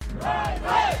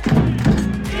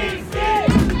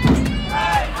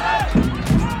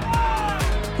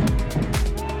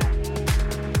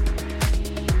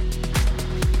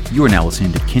You are now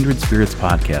listening to Kindred Spirits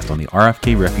Podcast on the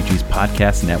RFK Refugees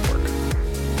Podcast Network.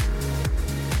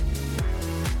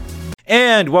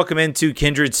 And welcome into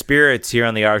Kindred Spirits here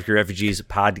on the RFK Refugees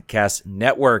Podcast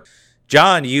Network.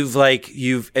 John,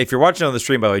 if you're watching on the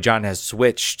stream, by the way, John has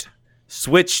switched.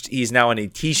 He's now in a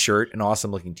t-shirt, an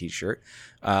awesome looking t-shirt.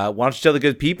 Why don't you tell the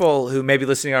good people who may be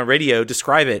listening on radio,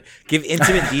 describe it, give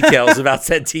intimate details about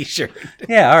said t-shirt.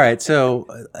 Yeah, all right. So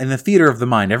in the theater of the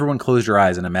mind, everyone close your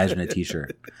eyes and imagine a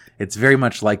t-shirt. It's very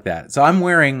much like that. So I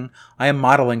am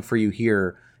modeling for you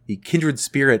here the Kindred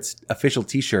Spirits official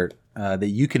t-shirt that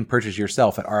you can purchase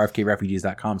yourself at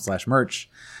rfkrefugees.com/merch.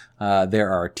 There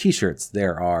are t-shirts.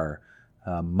 There are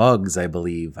mugs, I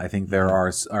believe. I think there are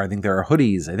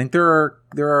hoodies. I think there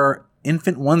are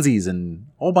infant onesies and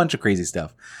a whole bunch of crazy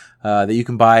stuff that you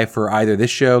can buy for either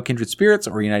this show, Kindred Spirits,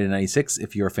 or United 96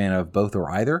 if you're a fan of both or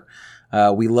either.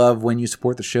 We love when you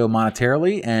support the show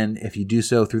monetarily, and if you do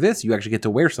so through this, you actually get to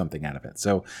wear something out of it.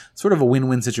 So sort of a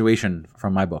win-win situation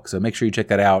from my book. So make sure you check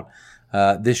that out.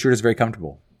 This shirt is very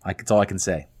comfortable. It's all I can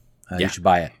say. You should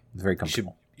buy it. It's very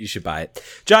comfortable. You should buy it.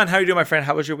 John, how are you doing, my friend?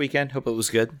 How was your weekend? Hope it was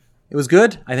good. It was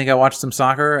good. I think I watched some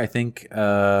soccer. I think, what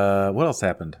else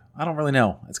happened? I don't really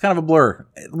know. It's kind of a blur.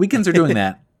 Weekends are doing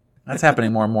that. That's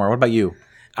happening more and more. What about you?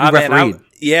 You refereed.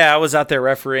 I was out there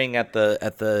refereeing at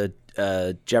the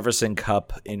Jefferson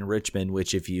Cup in Richmond,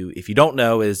 which if you don't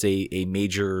know is a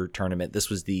major tournament. This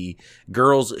was the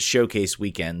girls showcase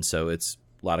weekend, so it's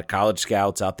a lot of college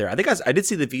scouts out there. I think I did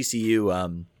see the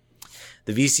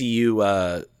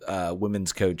VCU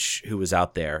women's coach who was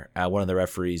out there. One of the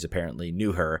referees apparently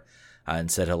knew her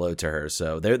and said hello to her.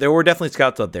 So there were definitely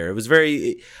scouts out there. It was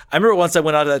I remember once I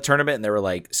went out to that tournament and there were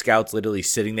like scouts literally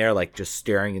sitting there, like just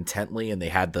staring intently, and they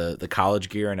had the college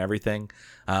gear and everything.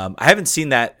 I haven't seen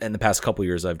that in the past couple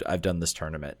years. I've done this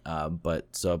tournament. But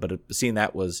seeing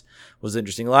that was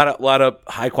interesting. A lot of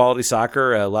high quality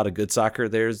soccer, a lot of good soccer.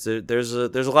 There's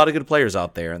a lot of good players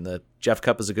out there, and the Jeff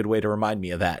Cup is a good way to remind me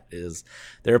of that. Is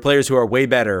there are players who are way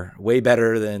better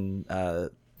than a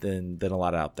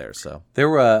lot out there. So there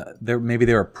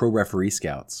were pro referee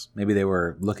scouts. Maybe they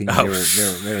were looking.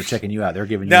 They were checking you out. They were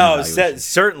giving you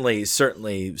certainly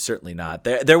not.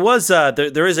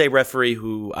 There is a referee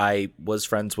who I was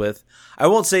friends with. I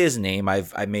won't say his name.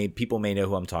 People may know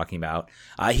who I'm talking about.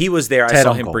 He was there. I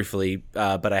saw him briefly,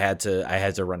 but I had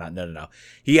to run out. No.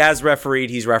 He has refereed.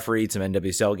 He's refereed some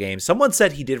NWSL games. Someone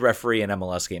said he did referee an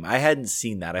MLS game. I hadn't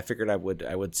seen that. I figured I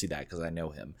would see that because I know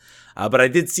him. But I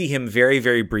did see him very,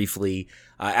 very briefly.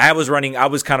 I was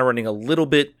kind of running a little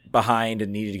bit behind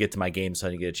and needed to get to my game, so I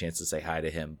didn't get a chance to say hi to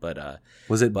him. But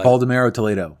was it Baldomero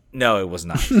Toledo? No, it was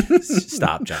not.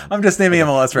 Stop, John. I'm just naming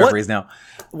MLS referees now.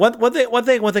 One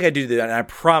thing I do, and I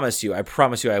promise you, I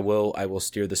will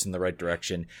steer this in the right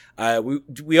direction.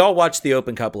 We all watched the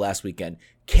Open Cup last weekend.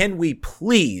 Can we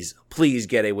please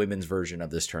get a women's version of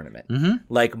this tournament? Mm-hmm.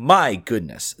 Like, my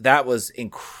goodness, that was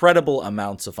incredible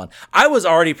amounts of fun. I was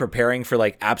already preparing for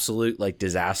like absolute like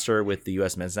disaster with the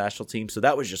U.S. men's national team, so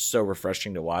that was just so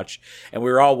refreshing to watch. And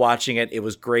we were all watching it. It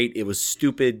was great. It was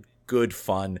stupid, good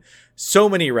fun. So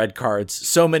many red cards,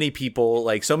 so many people,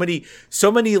 like so many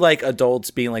like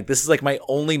adults being like, this is like my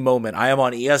only moment. I am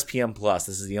on ESPN Plus.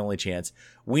 This is the only chance.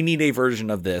 We need a version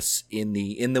of this in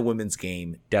the women's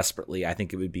game desperately. I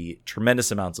think it would be tremendous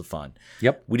amounts of fun.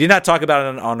 Yep. We did not talk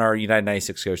about it on our United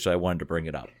 96 show, so I wanted to bring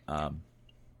it up.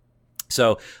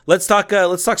 So let's talk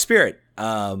Spirit.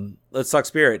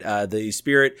 The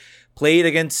Spirit played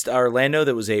against Orlando.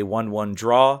 That was a 1-1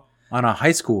 draw on a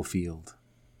high school field.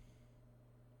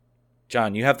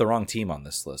 John, you have the wrong team on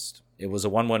this list. It was a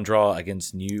 1-1 draw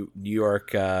against New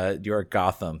York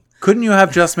Gotham. Couldn't you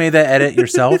have just made that edit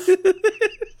yourself?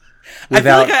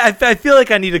 I feel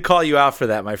like I need to call you out for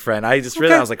that, my friend. I just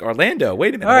realized I was like, Orlando.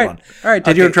 Wait a minute. Hold on. All right,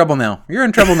 Ted, you're in trouble now. You're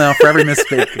in trouble now for every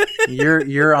mistake.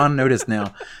 You're on notice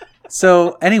now.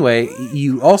 So anyway,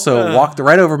 you also walked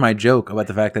right over my joke about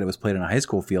the fact that it was played on a high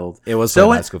school field. It was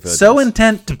so high school field. So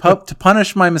intent to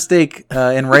punish my mistake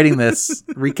in writing this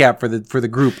recap for the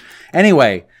group.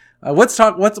 Anyway,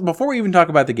 before we even talk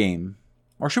about the game.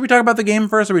 Or should we talk about the game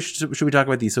first, or should we talk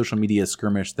about the social media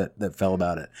skirmish that fell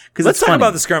about it? Let's talk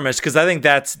about the skirmish, because I think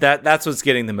that's what's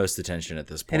getting the most attention at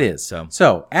this point. It is.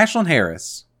 So Ashlyn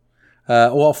Harris.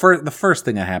 For the first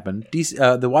thing that happened,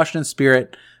 the Washington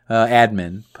Spirit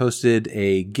admin posted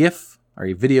a GIF or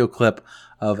a video clip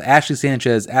of Ashley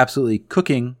Sanchez absolutely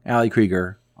cooking Allie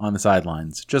Krieger on the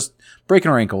sidelines, just breaking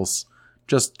her ankles,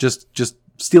 just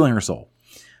stealing her soul.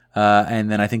 And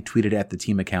then I think tweeted at the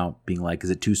team account being like, is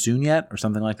it too soon yet? Or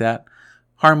something like that.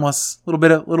 Harmless, a little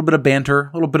bit of banter,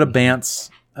 a little bit of bants,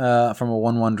 from a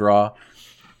 1-1 draw.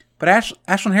 But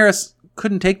Ashlyn Harris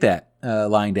couldn't take that.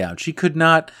 lying down. She could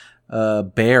not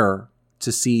bear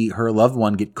to see her loved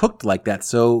one get cooked like that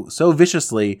so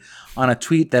viciously on a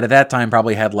tweet that at that time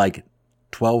probably had like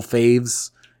 12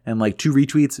 faves and like 2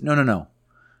 retweets. No.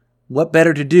 What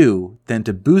better to do than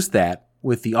to boost that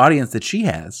with the audience that she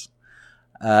has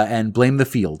and blame the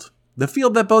field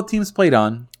that both teams played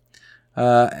on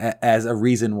as a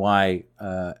reason why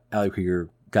Ali Krieger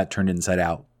got turned inside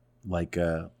out. Like,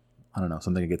 I don't know,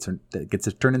 something that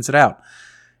gets turned inside out.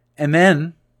 And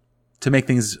then to make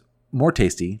things more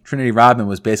tasty, Trinity Rodman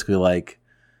was basically like,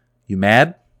 "You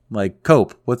mad? Like,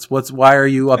 cope. Why are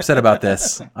you upset about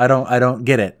this? I don't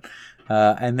get it."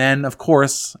 And then, of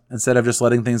course, instead of just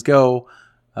letting things go,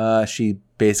 she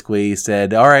basically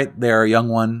said, "All right, there, young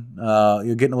one,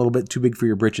 you're getting a little bit too big for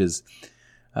your britches."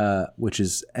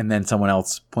 And then someone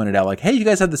else pointed out, like, "Hey, you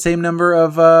guys have the same number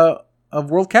of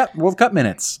World Cup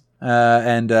minutes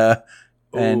and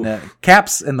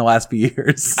caps in the last few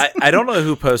years." I don't know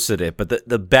who posted it, but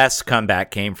the best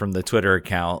comeback came from the Twitter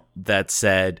account that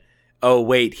said, "Oh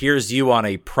wait, here's you on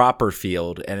a proper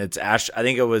field," and it's I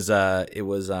think it was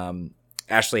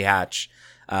Ashley Hatch,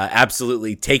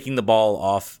 absolutely taking the ball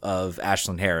off of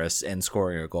Ashlyn Harris and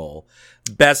scoring a goal.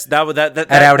 Best that at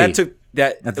Audi. That took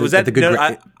that was that. No,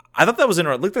 I thought that was it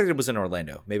looked like it was in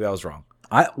Orlando. Maybe I was wrong.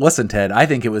 Listen, Ted, I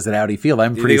think it was at Audi Field.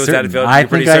 I'm pretty certain. I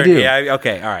think I do. Yeah.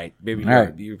 Okay. All right. Maybe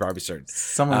you're probably certain.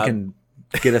 Someone can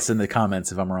get us in the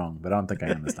comments if I'm wrong, but I don't think I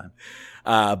am this time.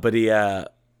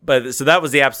 But so that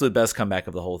was the absolute best comeback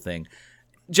of the whole thing,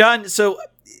 John. So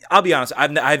I'll be honest.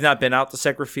 I've not been out to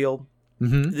Segra Field.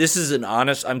 Mm-hmm. This is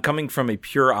I'm coming from a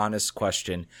pure honest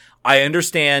question. I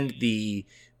understand the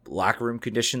locker room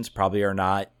conditions probably are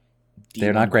not.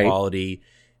 They're not great. Quality.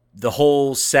 The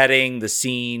whole setting, the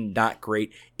scene, not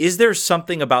great. Is there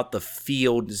something about the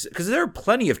field? Because there are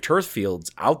plenty of turf fields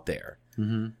out there.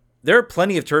 Mm-hmm. There are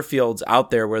plenty of turf fields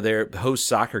out there where they host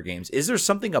soccer games. Is there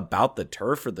something about the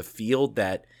turf or the field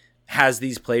that has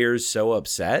these players so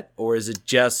upset, or is it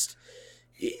just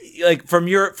like from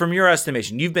your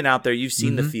estimation? You've been out there, you've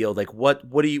seen the field. Like what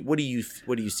do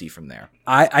you see from there?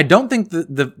 I don't think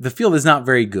the field is not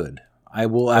very good. I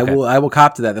will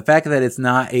cop to that. The fact that it's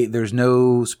not there's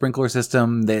no sprinkler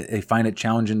system, that they find it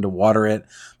challenging to water it.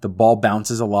 The ball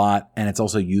bounces a lot, and it's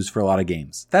also used for a lot of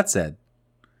games. That said,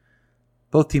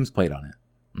 both teams played on it.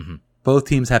 Mm-hmm. Both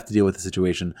teams have to deal with the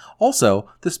situation. Also,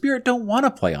 the Spirit don't want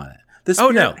to play on it. The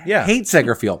Spirit hate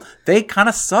Segra Field. They kind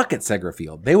of suck at Segra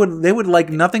Field. They would like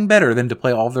nothing better than to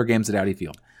play all of their games at Audi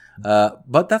Field.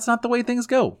 But that's not the way things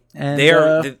go. And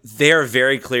they are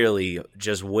very clearly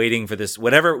just waiting for this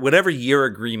whatever year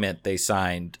agreement they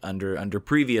signed under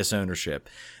previous ownership.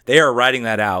 They are writing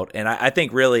that out, and I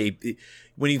think really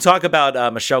when you talk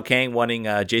about Michelle Kang wanting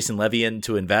Jason Levian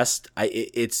to invest,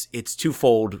 it's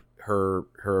twofold.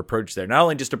 Her approach there, not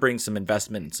only just to bring some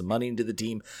investment and some money into the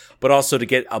team, but also to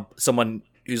get someone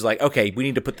who's like, okay, we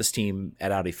need to put this team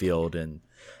at Audi Field, and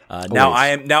now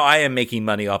I am making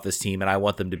money off this team, and I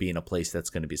want them to be in a place that's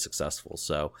going to be successful.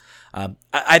 So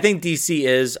I think DC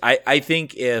is. I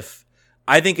think if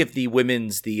the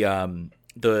women's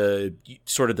the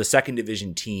sort of the second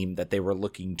division team that they were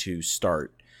looking to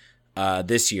started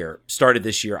this year,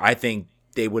 I think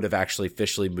they would have actually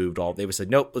officially moved all. They would have said,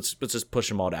 nope, let's just push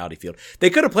them all to Audi Field. They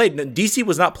could have played. DC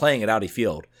was not playing at Audi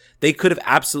Field. They could have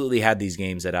absolutely had these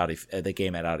games at the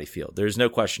game at Audi Field. There's no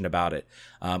question about it.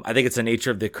 I think it's the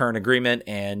nature of the current agreement,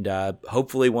 and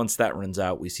hopefully once that runs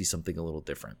out, we see something a little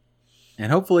different.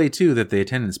 And hopefully too that the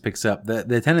attendance picks up.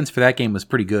 The attendance for that game was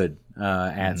pretty good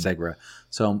at Segra.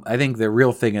 So I think the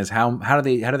real thing is how do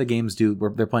the games do?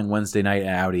 They're playing Wednesday night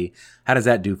at Audi. How does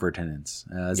that do for attendance?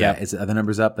 Are the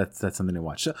numbers up? That's something to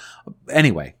watch. So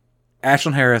anyway,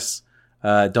 Ashlyn Harris,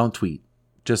 don't tweet.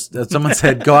 Just someone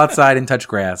said go outside and touch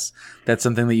grass. That's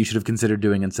something that you should have considered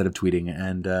doing instead of tweeting.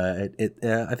 And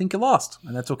I think you lost,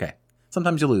 and that's okay.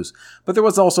 Sometimes you lose. But there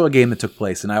was also a game that took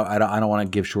place, and I don't want to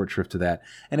give short shrift to that.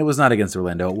 And it was not against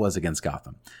Orlando. It was against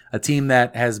Gotham, a team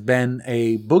that has been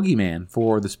a boogeyman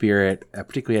for the Spirit,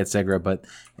 particularly at Segra, but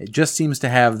it just seems to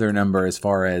have their number as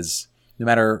far as no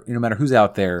matter who's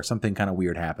out there, something kind of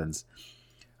weird happens.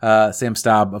 Sam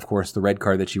Staub, of course, the red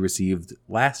card that she received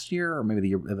last year, or maybe the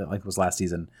year, like it was last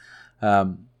season.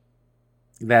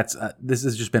 This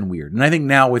has just been weird. And I think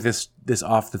now with this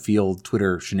off the field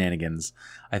Twitter shenanigans,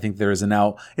 I think there is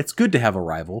it's good to have a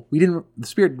rival. The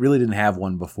Spirit really didn't have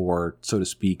one before, so to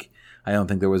speak. I don't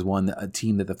think there was a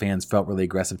team that the fans felt really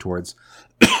aggressive towards.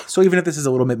 So even if this is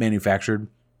a little bit manufactured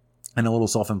and a little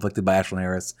self-inflicted by Ashlyn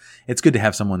Harris, it's good to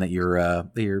have someone that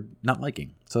you're not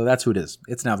liking. So that's who it is.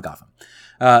 It's now Gotham.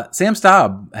 Sam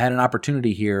Staub had an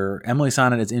opportunity here. Emily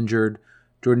Sonnet is injured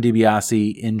Jordan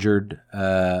DiBiase injured.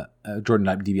 Jordan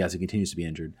DiBiase continues to be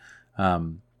injured.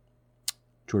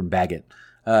 Jordan Baggett.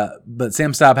 But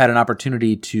Sam Staub had an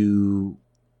opportunity to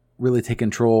really take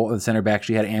control of the center back.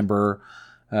 She had Amber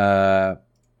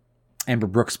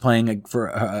Brooks playing for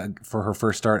her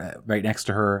first start right next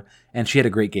to her, and she had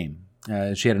a great game.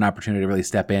 She had an opportunity to really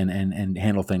step in and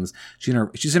handle things.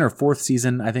 She's in her fourth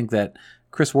season. I think that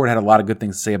Chris Ward had a lot of good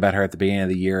things to say about her at the beginning of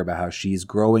the year, about how she's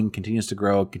growing, continues to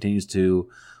grow, continues to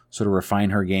sort of refine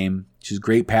her game. She's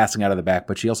great passing out of the back,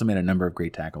 but she also made a number of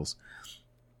great tackles.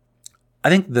 I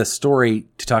think the story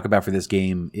to talk about for this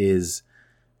game is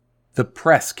the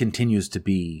press continues to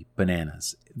be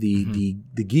bananas. The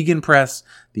Geegan press,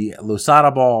 the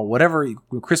Losada ball, whatever,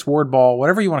 Chris Ward ball,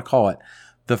 whatever you want to call it.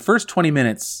 The first 20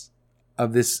 minutes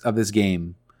of this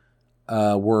game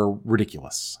were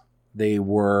ridiculous. They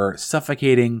were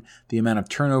suffocating. The amount of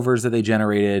turnovers that they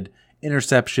generated,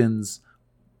 interceptions,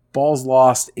 balls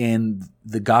lost in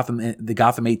the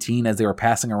Gotham 18 as they were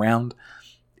passing around.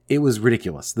 It was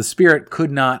ridiculous. The Spirit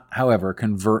could not, however,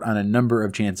 convert on a number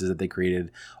of chances that they created.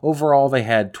 Overall, they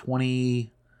had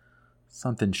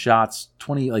 20-something shots,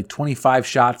 25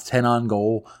 shots, 10 on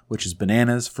goal, which is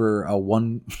bananas for a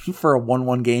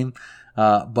 1-1 game.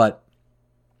 But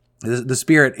the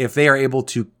Spirit, if they are able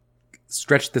to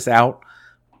stretch this out,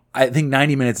 I think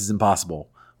 90 minutes is impossible.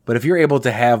 But if you're able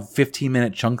to have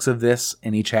 15-minute chunks of this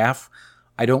in each half,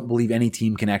 I don't believe any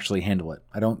team can actually handle it.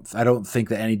 I don't think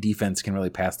that any defense can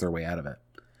really pass their way out of it.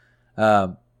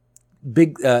 A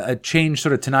change,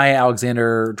 sort of Tanaya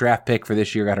Alexander draft pick for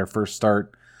this year, got her first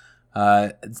start.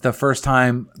 It's the first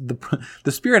time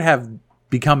the Spirit have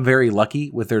become very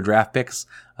lucky with their draft picks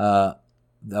of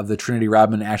the Trinity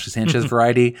Rodman, Ashley Sanchez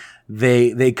variety.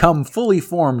 They come fully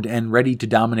formed and ready to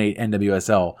dominate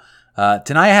NWSL.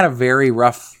 Tanaya had a very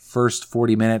rough first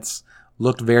 40 minutes,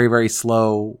 looked very, very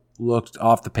slow, looked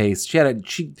off the pace.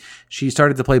 She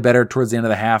started to play better towards the end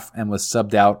of the half and was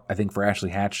subbed out, I think, for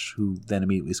Ashley Hatch, who then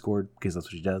immediately scored because that's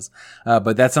what she does.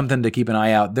 But that's something to keep an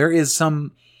eye out. There is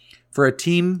for a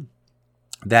team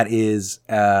that is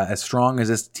as strong as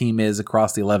this team is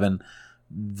across the 11,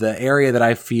 the area that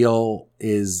I feel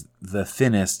is the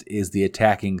thinnest is the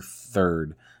attacking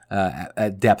third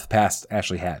at depth past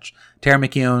Ashley Hatch. Tara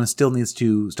McKeown still needs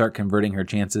to start converting her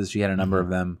chances. She had a number of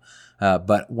them.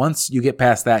 But once you get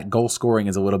past that, goal scoring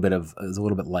is a little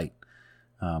bit light.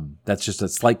 That's just a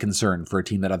slight concern for a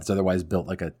team that's otherwise built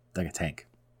like a tank.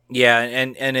 Yeah,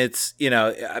 and it's,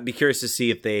 I'd be curious to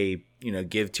see if they,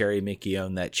 give Terry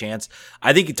McKeown that chance.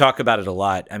 I think you talk about it a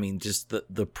lot. I mean, just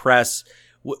the press.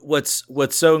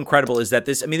 What's so incredible is that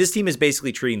this team is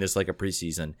basically treating this like a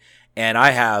preseason, and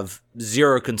I have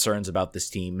zero concerns about this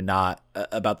team, not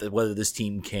about whether this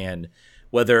team can,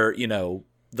 whether,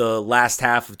 the last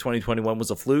half of 2021 was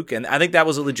a fluke. And I think that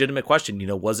was a legitimate question.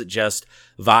 Was it just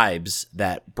vibes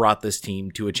that brought this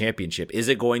team to a championship? Is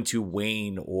it going to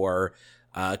wane or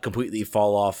completely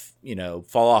fall off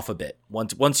a bit?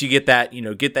 Once you get that,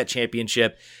 get that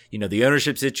championship, the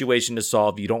ownership situation is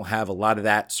solved. You don't have a lot of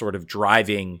that sort of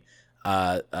driving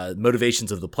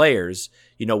motivations of the players.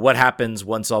 What happens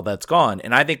once all that's gone?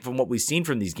 And I think from what we've seen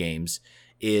from these games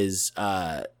is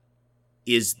that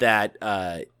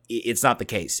it's not the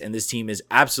case. And this team is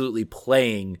absolutely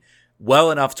playing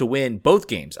well enough to win both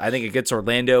games. I think against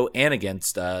Orlando and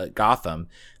against Gotham.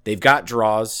 They've got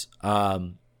draws,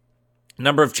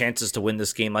 number of chances to win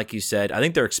this game. Like you said, I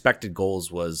think their expected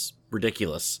goals was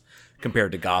ridiculous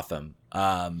compared to Gotham.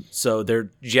 So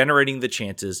they're generating the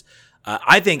chances.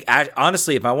 I think,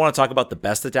 honestly, if I want to talk about the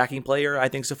best attacking player, I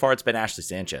think so far it's been Ashley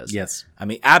Sanchez. Yes. I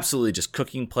mean, absolutely just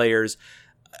cooking players.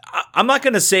 I'm not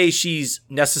going to say she's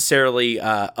necessarily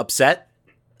upset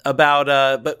about,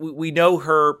 but we know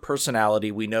her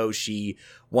personality. We know she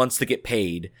wants to get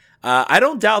paid. I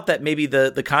don't doubt that maybe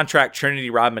the contract Trinity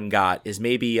Rodman got is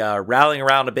maybe rallying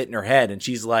around a bit in her head, and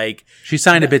she's like, she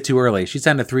signed a bit too early. She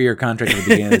signed a 3-year contract at the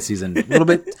beginning of the season. A little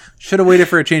bit should have waited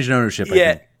for a change in ownership.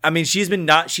 Yeah. I mean, she has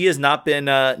not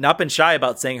been shy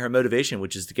about saying her motivation,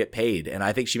 which is to get paid. And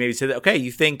I think she maybe said that, okay,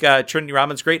 you think Trinity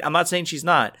Rodman's great? I'm not saying she's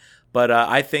not. But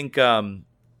I think that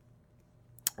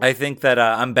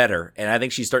I'm better, and I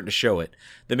think she's starting to show it.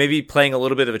 They may be playing a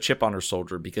little bit of a chip on her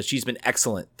shoulder because she's been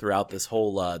excellent throughout this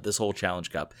whole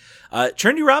Challenge Cup.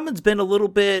 Trinity Rodman's been a little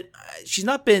bit. She's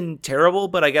not been terrible,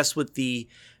 but I guess with the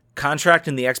contract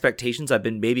and the expectations, I've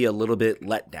been maybe a little bit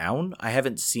let down. I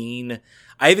haven't seen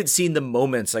the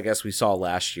moments I guess we saw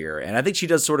last year, and I think she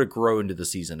does sort of grow into the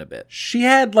season a bit. She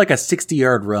had like a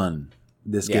 60-yard run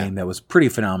this game that was pretty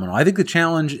phenomenal. I think the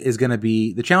challenge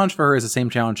for her is the same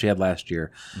challenge she had last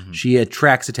year. Mm-hmm. She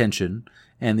attracts attention,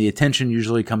 and the attention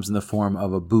usually comes in the form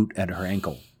of a boot at her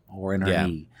ankle. or in her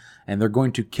knee. And they're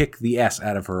going to kick the S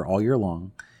out of her all year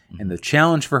long. And the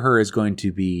challenge for her is going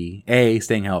to be A,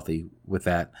 staying healthy with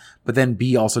that, but then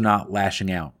B, also not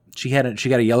lashing out. She got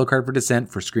a yellow card for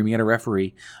dissent for screaming at a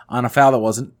referee on a foul that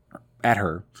wasn't at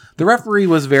her. The referee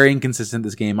was very inconsistent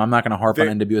this game. I'm not going to harp on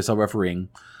NWSL refereeing,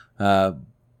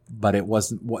 but it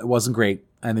wasn't great.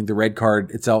 I think the red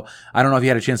card itself, I don't know if you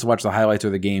had a chance to watch the highlights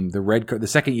or the game. The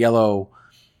second yellow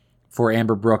for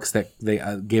Amber Brooks that they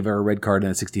gave her a red card in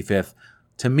the 65th,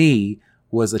 to me,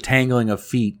 was a tangling of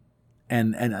feet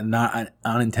and not an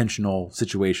unintentional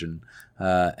situation.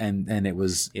 And it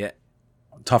was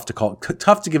tough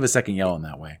to give a second yellow in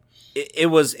that way. It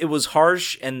was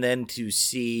harsh. And then to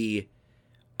see,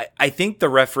 I think the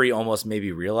referee almost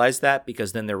maybe realized that,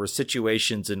 because then there were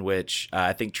situations in which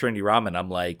I think Trinity Rodman, I'm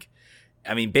like,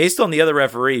 I mean, based on the other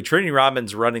referee, Trinity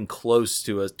Rodman's running close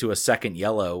to a second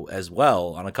yellow as well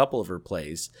on a couple of her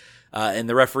plays. And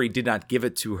the referee did not give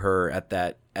it to her at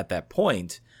that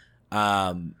point.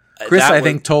 Chris, I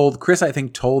think told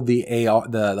the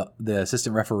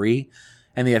assistant referee,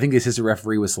 and I think the assistant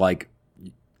referee was like,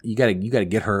 "You gotta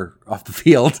get her off the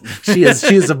field. She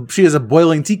is a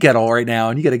boiling tea kettle right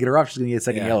now, and you gotta get her off. She's gonna get a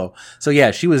second yellow." So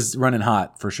yeah, she was running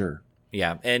hot for sure.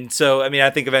 Yeah, and so I mean, I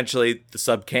think eventually the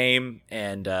sub came,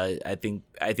 and I think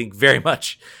very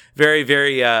much, very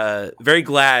very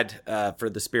glad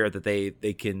for the Spirit that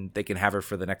they can have her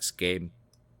for the next game,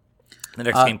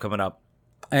 game coming up.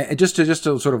 And just to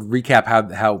sort of recap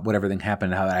how what everything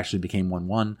happened, how it actually became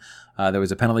 1-1. There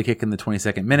was a penalty kick in the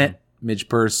 22nd minute. Midge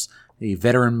Purse, a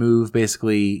veteran move,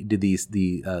 basically did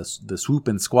the swoop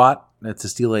and squat to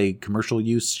steal a commercial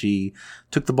use. She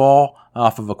took the ball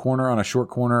off of a corner on a short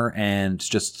corner and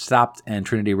just stopped, and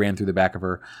Trinity ran through the back of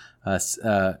her.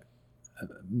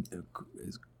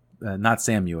 Not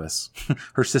Sam Mewis,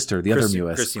 her sister, the other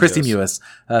Mewis, Christy Mewis,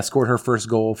 scored her first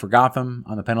goal for Gotham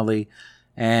on the penalty.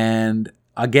 And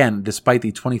again, despite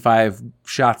the 25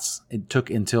 shots it took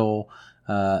until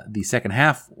the second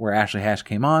half, where Ashley Hatch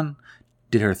came on,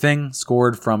 did her thing,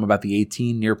 scored from about the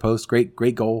 18 near post.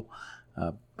 Great goal,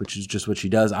 which is just what she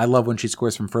does. I love when she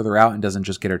scores from further out and doesn't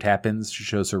just get her tap-ins. She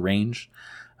shows her range,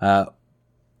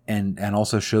 and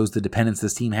also shows the dependence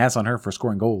this team has on her for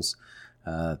scoring goals.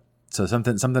 So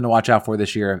something to watch out for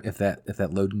this year if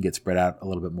that load can get spread out a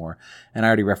little bit more. And I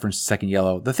already referenced the second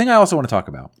yellow. The thing I also want to talk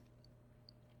about,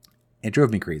 it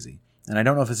drove me crazy, and I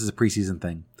don't know if this is a preseason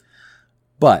thing,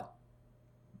 but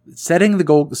setting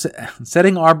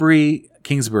Aubrey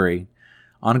Kingsbury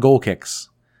on goal kicks,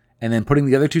 and then putting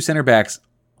the other two center backs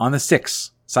on the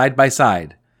 6 side by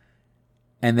side,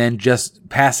 and then just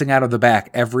passing out of the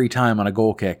back every time on a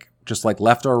goal kick, just like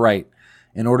left or right,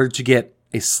 in order to get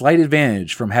a slight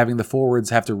advantage from having the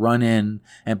forwards have to run in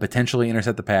and potentially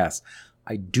intercept the pass.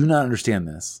 I do not understand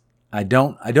this. I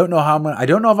don't know how I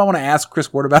don't know if I want to ask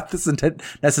Chris Ward about this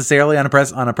necessarily on a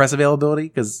press availability,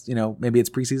 because maybe it's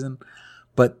preseason,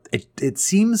 but it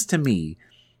seems to me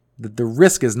that the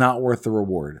risk is not worth the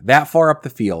reward. That far up the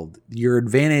field, your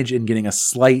advantage in getting a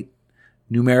slight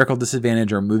numerical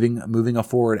disadvantage or moving a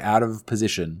forward out of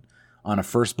position on a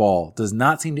first ball does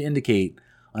not seem to indicate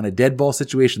on a dead ball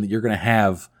situation that you're going to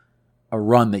have a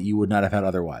run that you would not have had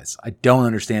otherwise. I don't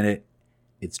understand it.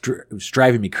 It was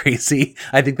driving me crazy.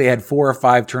 I think they had 4 or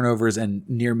 5 turnovers and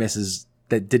near misses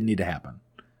that didn't need to happen.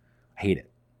 I hate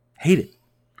it.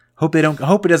 Hope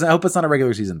it's not a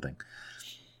regular season thing.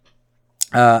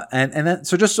 And then,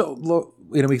 so just so,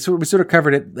 we sort of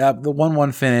covered it, the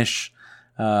 1-1 finish.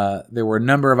 There were a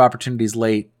number of opportunities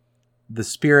late. The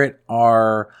Spirit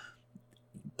are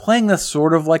playing this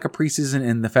sort of like a preseason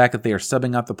in the fact that they are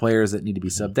subbing out the players that need to be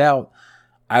subbed out.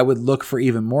 I would look for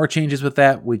even more changes with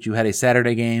that, which you had a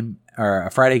Saturday game or a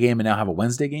Friday game and now have a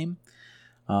Wednesday game.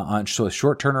 So a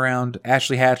short turnaround.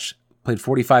 Ashley Hatch played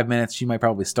 45 minutes. She might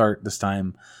probably start this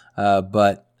time.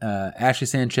 But Ashley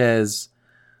Sanchez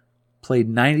played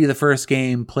 90 of the first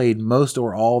game, played most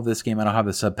or all of this game. I don't have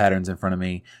the sub patterns in front of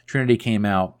me. Trinity came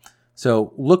out.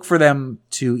 So look for them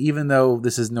to, even though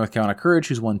this is North Carolina Courage,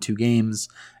 who's won 2 games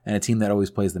and a team that always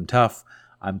plays them tough,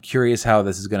 I'm curious how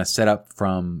this is going to set up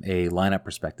from a lineup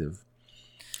perspective.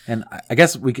 And I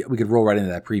guess we could roll right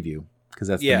into that preview, because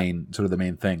that's the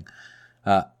main thing.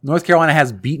 North Carolina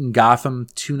has beaten Gotham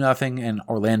 2-0 and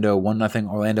Orlando 1-0.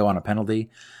 Orlando on a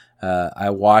penalty. I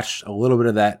watched a little bit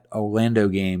of that Orlando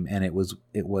game, and it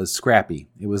was scrappy.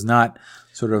 It was not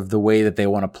sort of the way that they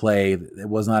want to play. It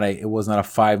was not a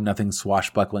 5-0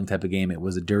 swashbuckling type of game. It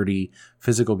was a dirty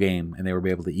physical game, and they were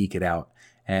able to eke it out.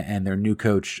 and their new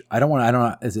coach. I don't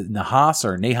know, is it Nahas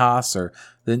or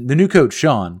the new coach,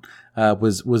 Sean,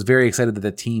 was very excited that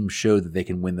the team showed that they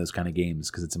can win those kind of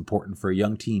games because it's important for a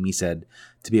young team, he said,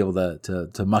 to be able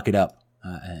to muck it up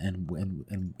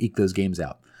and eke those games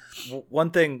out.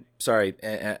 One thing, sorry,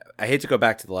 I hate to go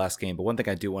back to the last game, but one thing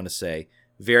I do want to say,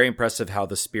 very impressive how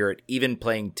the Spirit, even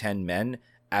playing 10 men,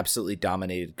 absolutely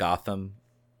dominated Gotham.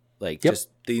 Just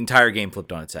the entire game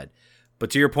flipped on its head.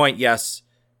 But to your point, yes,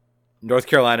 North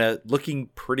Carolina looking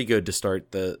pretty good to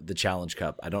start the Challenge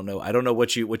Cup. I don't know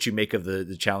what you make of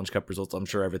the Challenge Cup results. I'm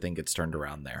sure everything gets turned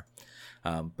around there.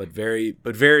 But very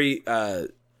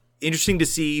interesting to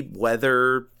see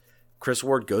whether Chris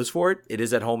Ward goes for it. It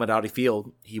is at home at Audi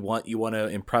Field. You want to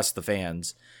impress the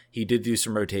fans. He did do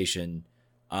some rotation.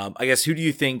 I guess, who do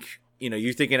you think?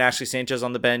 You're thinking Ashley Sanchez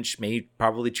on the bench, maybe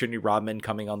probably Trinity Rodman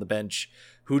coming on the bench.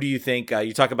 Who do you think?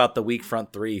 You talk about the weak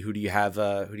front three. Who do you have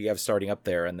starting up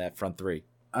there in that front three?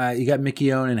 You got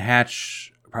Mickione and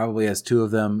Hatch probably as two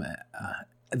of them.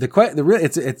 I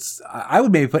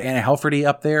would maybe put Anna Helferty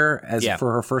up there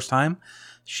for her first time.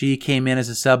 She came in as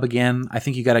a sub again. I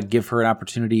think you got to give her an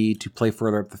opportunity to play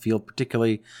further up the field,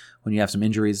 particularly when you have some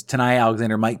injuries. Tanaya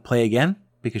Alexander might play again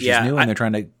because she's new and they're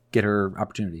trying to get her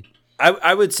opportunity.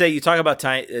 I would say, you talk about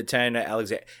Tanaya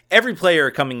Alexander. Every player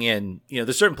coming in,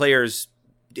 there's certain players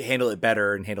handle it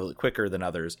better and handle it quicker than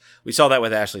others. We saw that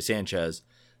with Ashley Sanchez.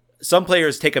 Some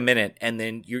players take a minute, and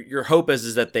then your hope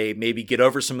is that they maybe get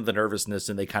over some of the nervousness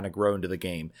and they kind of grow into the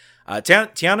game.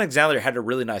 Tiana Alexander had a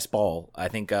really nice ball. I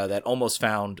think that almost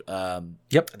found.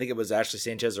 Yep. I think it was Ashley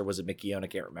Sanchez or was it Mickione? I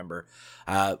can't remember.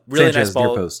 Really Sanchez, nice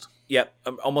ball. near post. Yep,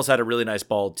 almost had a really nice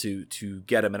ball to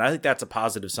get him, and I think that's a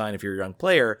positive sign if you're a young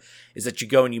player, is that you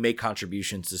go and you make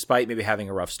contributions despite maybe having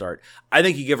a rough start. I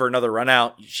think you give her another run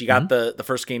out. She got the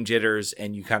first game jitters,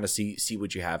 and you kind of see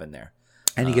what you have in there.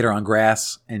 And you get her on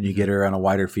grass, and you get her on a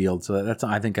wider field. So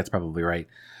I think that's probably right.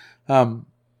 I'm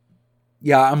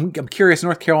curious.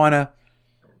 North Carolina.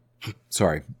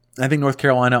 Sorry, I think North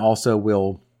Carolina also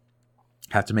will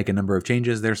have to make a number of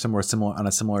changes. They're somewhere similar on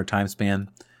a similar time span.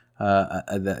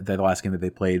 The last game that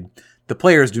they played, the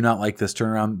players do not like this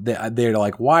turnaround. They're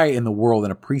like, why in the world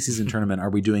in a preseason tournament are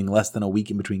we doing less than a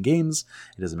week in between games?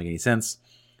 It doesn't make any sense.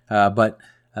 But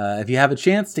if you have a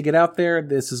chance to get out there,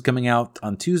 this is coming out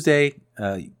on Tuesday.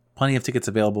 Plenty of tickets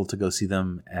available to go see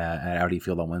them at Audi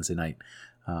Field on Wednesday night.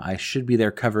 I should be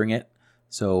there covering it,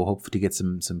 so hope to get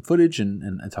some footage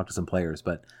and talk to some players.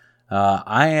 But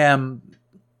I am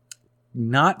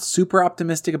not super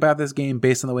optimistic about this game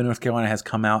based on the way North Carolina has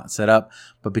come out and set up,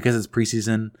 but because it's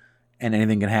preseason and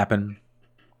anything can happen,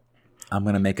 I'm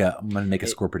gonna make a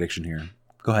score prediction here.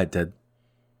 Go ahead, Ted.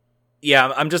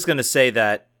 Yeah, I'm just gonna say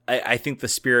that I think the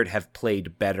Spirit have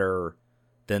played better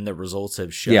than the results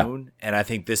have shown, and I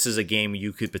think this is a game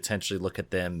you could potentially look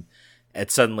at them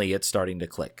and suddenly it's starting to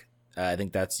click. I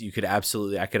think I could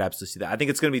absolutely see that. I think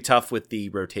it's gonna be tough with the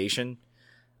rotation.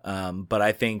 But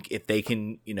I think if they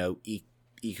can,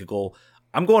 eke a goal,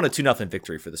 I'm going a 2-0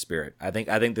 victory for the Spirit. I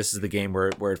think this is the game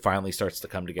where it finally starts to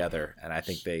come together, and I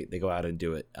think they go out and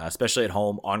do it, especially at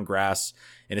home on grass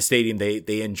in a stadium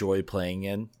they enjoy playing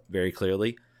in very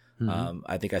clearly.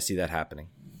 I think I see that happening.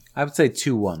 I would say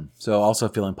 2-1. So also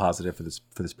feeling positive for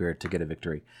the Spirit to get a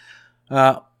victory.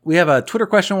 We have a Twitter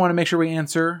question I want to make sure we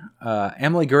answer.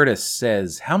 Emily Gertis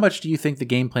says, how much do you think the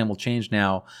game plan will change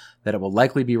now that it will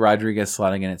likely be Rodriguez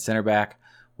slotting in at center back?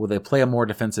 Will they play a more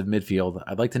defensive midfield?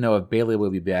 I'd like to know if Bailey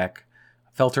will be back.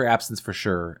 Felt her absence for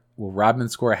sure. Will Rodman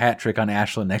score a hat trick on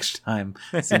Ashlyn next time?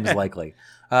 Seems likely.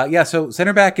 So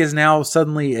center back is now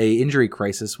suddenly a injury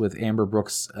crisis with Amber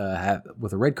Brooks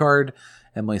with a red card.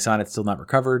 Emily Sonnet still not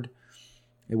recovered.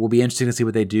 It will be interesting to see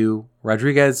what they do.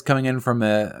 Rodriguez coming in from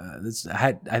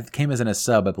I came as in a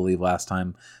sub, I believe, last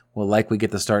time. Will likely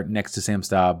get the start next to Sam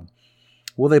Staub.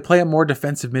 Will they play a more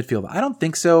defensive midfield? I don't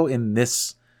think so in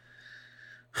this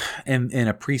in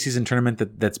a preseason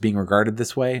tournament that's being regarded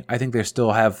this way. I think they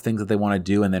still have things that they want to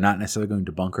do, and they're not necessarily going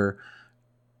to bunker.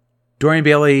 Dorian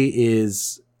Bailey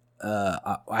is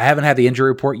I haven't had the injury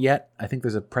report yet. I think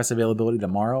there's a press availability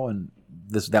tomorrow, and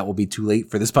that will be too late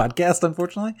for this podcast,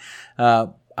 unfortunately.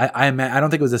 I don't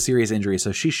think it was a serious injury,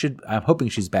 so I'm hoping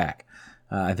she's back.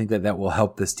 I think that will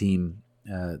help this team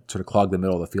sort of clog the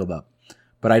middle of the field up.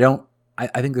 But I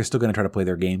think they're still going to try to play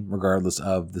their game regardless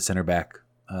of the center back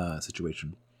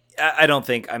situation. I don't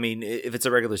think, if it's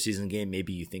a regular season game,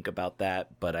 maybe you think about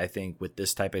that. But I think with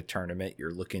this type of tournament,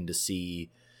 you're looking to see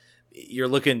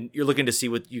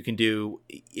what you can do.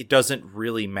 It doesn't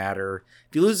really matter.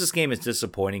 If you lose this game, it's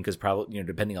disappointing because probably,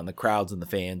 depending on the crowds and the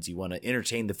fans, you want to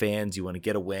entertain the fans, you want to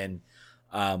get a win.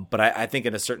 But I think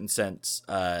in a certain sense,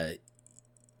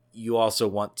 you also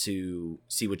want to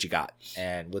see what you got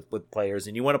and with players,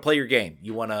 and you want to play your game.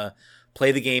 You want to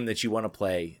play the game that you want to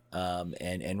play,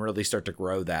 and really start to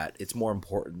grow that. It's more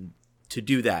important to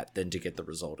do that than to get the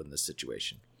result in this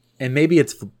situation. And maybe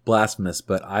it's blasphemous,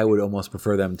 but I would almost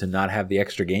prefer them to not have the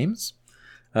extra games,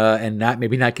 and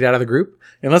maybe not get out of the group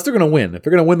unless they're going to win. If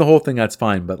they're going to win the whole thing, that's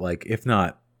fine. But like, if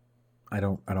not, I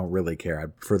don't really care. I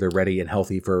prefer they're ready and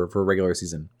healthy for regular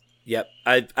season. Yep,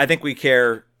 I think we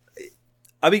care.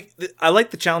 I mean, I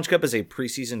like the Challenge Cup as a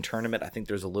preseason tournament. I think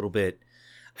there's a little bit.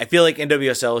 I feel like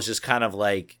NWSL is just kind of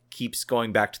like keeps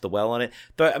going back to the well on it.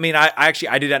 But I mean, I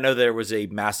did not know there was a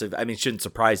massive. I mean, it shouldn't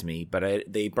surprise me, but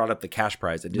they brought up the cash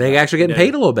prize. They actually getting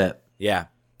paid a little bit. Yeah,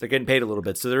 they're getting paid a little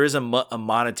bit, so there is a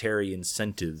monetary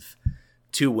incentive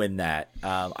to win that.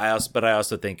 I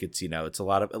also think it's it's a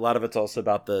lot of it's also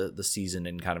about the season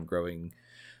and kind of growing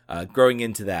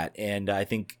into that. And I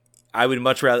think I would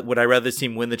would I rather this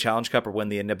team win the Challenge Cup or win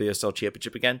the NWSL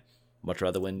Championship again? Much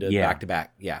rather win back to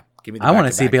back. Yeah. Give me the I want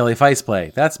to see Bailey Feist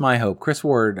play. That's my hope. Chris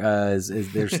Ward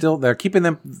they're keeping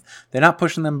them. They're not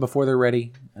pushing them before they're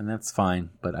ready, and that's fine.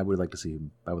 But I would like to see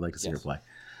her play.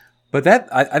 But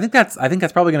I think that's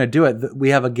probably going to do it. We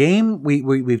have a game.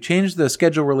 We've changed the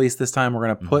schedule release this time. We're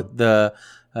going to put the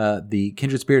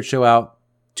Kindred Spirit show out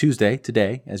Tuesday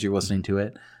today as you're listening to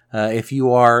it. If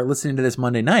you are listening to this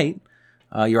Monday night,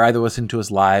 you're either listening to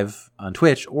us live on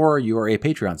Twitch or you are a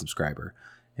Patreon subscriber.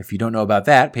 If you don't know about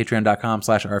that,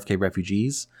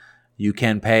 patreon.com/RFKrefugees. You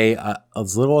can pay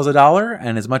as little as $1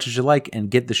 and as much as you like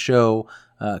and get the show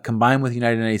combined with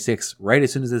United 96 right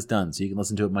as soon as it's done. So you can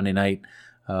listen to it Monday night,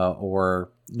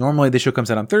 or normally the show comes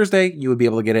out on Thursday. You would be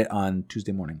able to get it on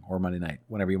Tuesday morning or Monday night,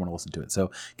 whenever you want to listen to it. So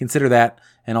consider that.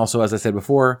 And also, as I said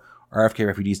before,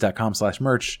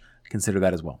 rfkrefugees.com/merch. Consider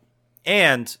that as well.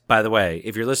 And by the way,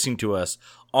 if you're listening to us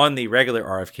on the regular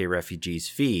RFK Refugees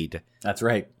feed, that's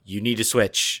right. You need to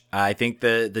switch. I think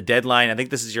the deadline. I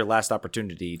think this is your last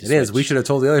opportunity to switch. It is. We should have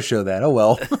told the other show that. Oh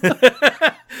well.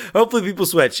 Hopefully people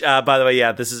switch. By the way,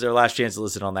 yeah, this is their last chance to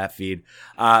listen on that feed.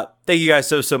 Thank you guys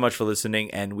so much for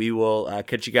listening, and we will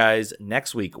catch you guys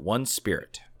next week. One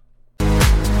Spirit.